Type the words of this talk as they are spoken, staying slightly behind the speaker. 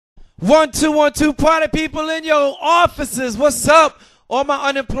1212 party people in your offices. What's up? All my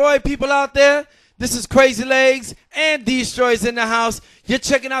unemployed people out there. This is Crazy Legs and D-Stroy's in the house. You're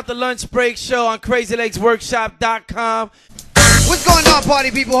checking out the Lunch Break Show on crazylegsworkshop.com. What's going on,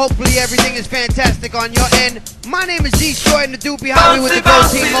 party people? Hopefully everything is fantastic on your end. My name is D-Stroy and the dude behind me with the gold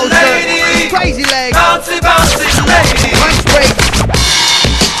team Moser. Crazy Legs. Bouncy, bouncy lady. Lunch Break.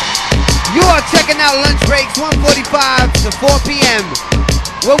 You are checking out Lunch Breaks 1:45 to 4 p.m.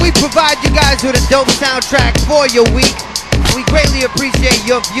 where we provide you guys with a dope soundtrack for your week. We greatly appreciate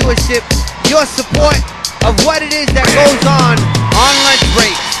your viewership, your support of what it is that goes on Lunch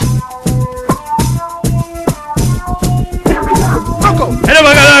Breaks.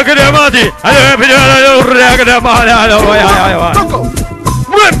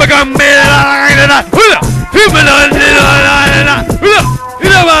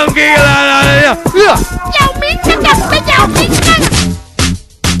 Yao-Ming, Yao-Ming,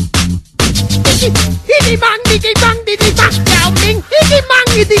 Diddy bang, diddy bang, diddy bang, Yao-Ming, diddy bang,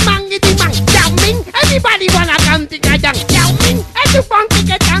 diddy bang, diddy bang, Yao-Ming, everybody wanna come together, Yao-Ming, and you funky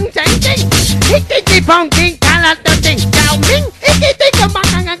get down, changing, hit funky, color the thing, Yao-Ming, hit the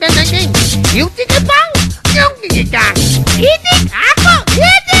bang, and the thing, you take a bang, you take a gang, hit it, ako,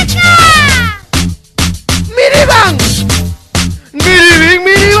 hit it, Minivan,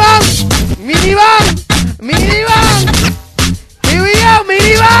 Minivan, Minivan, Minivan, here we go,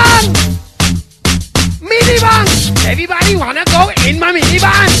 Minivan. Minivan! Everybody wanna go in my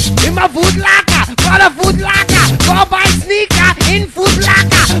minivan? In my footlocker! Got a footlocker! Go buy sneaker in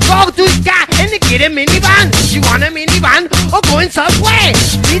footlocker! Go to Sky and get a minivan! You want a minivan? Or go in Subway?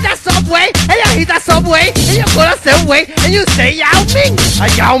 Hit a Subway and you hit a Subway and you go to Subway and you say Yaoming! A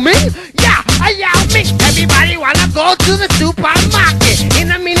Yaoming? Yeah, a Yaoming! Everybody wanna go to the supermarket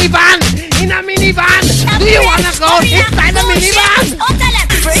in a minivan! In a minivan! Do you wanna go inside the minivan?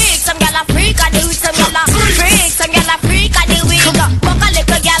 Freak, some gyal a freak, I do some gyal a freak, some gyal a freak, I do it. Fuck a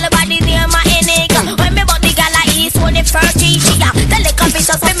little gyal body near my neck. When me body gyal a eat, when it first eat, yeah. The liquor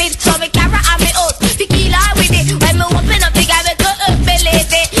bitches when me throw me carrot and me oat, tequila with it. When me open up the gyal me cut up believe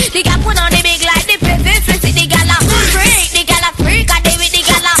it. The gyal put on the big like the pepper, the gyal a freak, the gyal a freak, I do it. The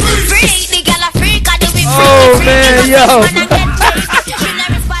gyal a freak, the gyal a freak, I do it. Oh man,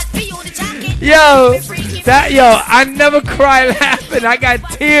 yo, I never cry laughing. I got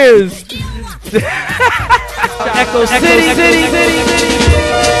tears. Echo City.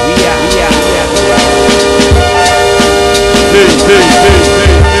 Yeah.